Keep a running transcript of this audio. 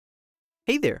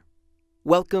Hey there!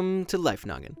 Welcome to Life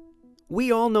Noggin.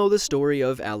 We all know the story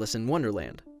of Alice in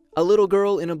Wonderland. A little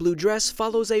girl in a blue dress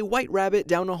follows a white rabbit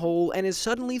down a hole and is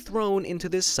suddenly thrown into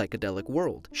this psychedelic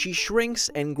world. She shrinks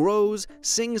and grows,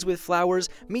 sings with flowers,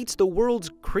 meets the world's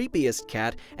creepiest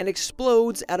cat, and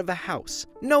explodes out of a house.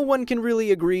 No one can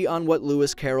really agree on what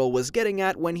Lewis Carroll was getting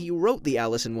at when he wrote the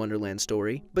Alice in Wonderland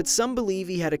story, but some believe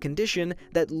he had a condition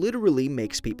that literally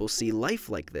makes people see life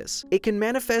like this. It can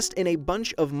manifest in a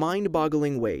bunch of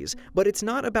mind-boggling ways, but it's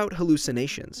not about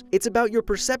hallucinations. It's about your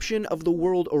perception of the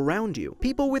world around you.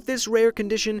 People with this rare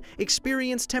condition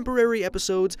experience temporary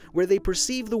episodes where they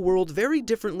perceive the world very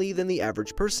differently than the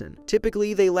average person.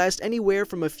 Typically, they last anywhere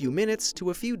from a few minutes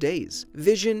to a few days.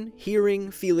 Vision,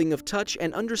 hearing, feeling of touch,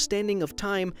 and understanding of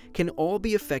time can all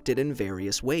be affected in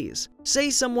various ways. Say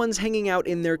someone's hanging out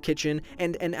in their kitchen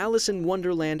and an Alice in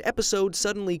Wonderland episode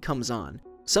suddenly comes on.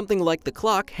 Something like the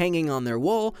clock hanging on their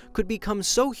wall could become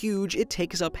so huge it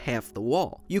takes up half the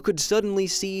wall. You could suddenly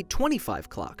see 25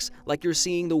 clocks, like you're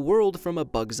seeing the world from a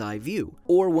bug's eye view.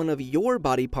 Or one of your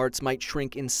body parts might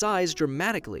shrink in size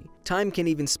dramatically. Time can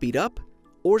even speed up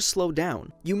or slow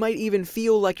down. You might even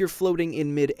feel like you're floating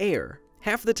in mid-air.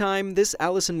 Half the time, this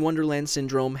Alice in Wonderland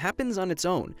syndrome happens on its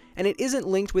own, and it isn't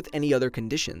linked with any other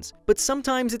conditions. But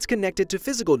sometimes it's connected to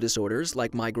physical disorders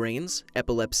like migraines,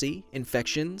 epilepsy,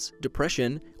 infections,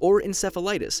 depression, or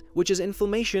encephalitis, which is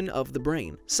inflammation of the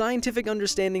brain. Scientific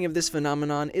understanding of this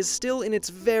phenomenon is still in its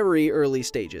very early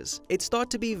stages. It's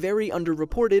thought to be very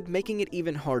underreported, making it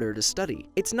even harder to study.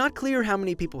 It's not clear how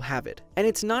many people have it, and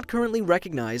it's not currently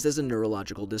recognized as a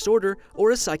neurological disorder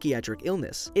or a psychiatric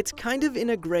illness. It's kind of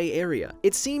in a gray area.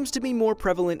 It seems to be more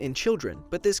prevalent in children,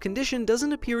 but this condition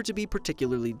doesn't appear to be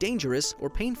particularly dangerous or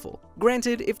painful.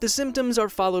 Granted, if the symptoms are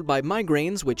followed by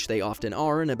migraines, which they often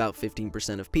are in about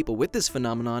 15% of people with this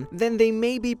phenomenon, then they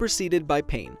may be preceded by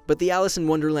pain. But the Alice in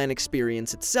Wonderland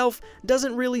experience itself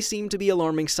doesn't really seem to be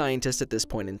alarming scientists at this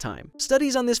point in time.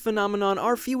 Studies on this phenomenon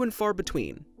are few and far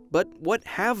between. But what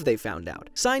have they found out?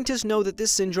 Scientists know that this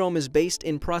syndrome is based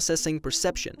in processing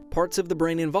perception. Parts of the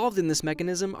brain involved in this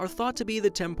mechanism are thought to be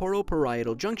the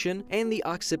temporoparietal junction and the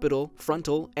occipital,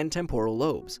 frontal, and temporal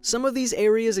lobes. Some of these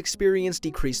areas experience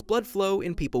decreased blood flow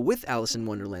in people with Alice in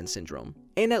Wonderland syndrome.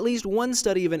 And at least one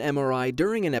study of an MRI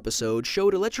during an episode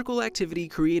showed electrical activity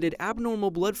created abnormal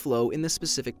blood flow in the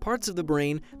specific parts of the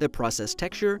brain that process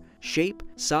texture, shape,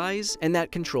 size, and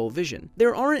that control vision.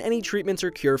 There aren't any treatments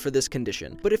or cure for this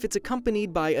condition, but if it's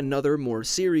accompanied by another more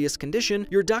serious condition,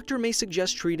 your doctor may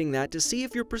suggest treating that to see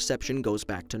if your perception goes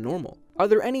back to normal. Are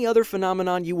there any other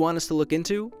phenomenon you want us to look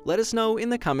into? Let us know in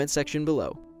the comment section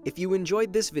below. If you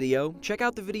enjoyed this video, check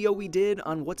out the video we did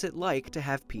on what's it like to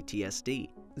have PTSD.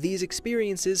 These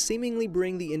experiences seemingly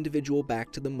bring the individual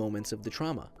back to the moments of the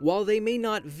trauma. While they may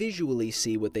not visually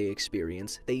see what they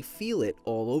experience, they feel it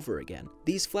all over again.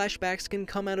 These flashbacks can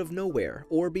come out of nowhere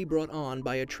or be brought on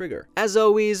by a trigger. As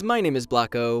always, my name is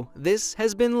Blocko. This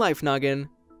has been Life Noggin.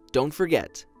 Don't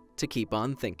forget to keep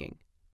on thinking.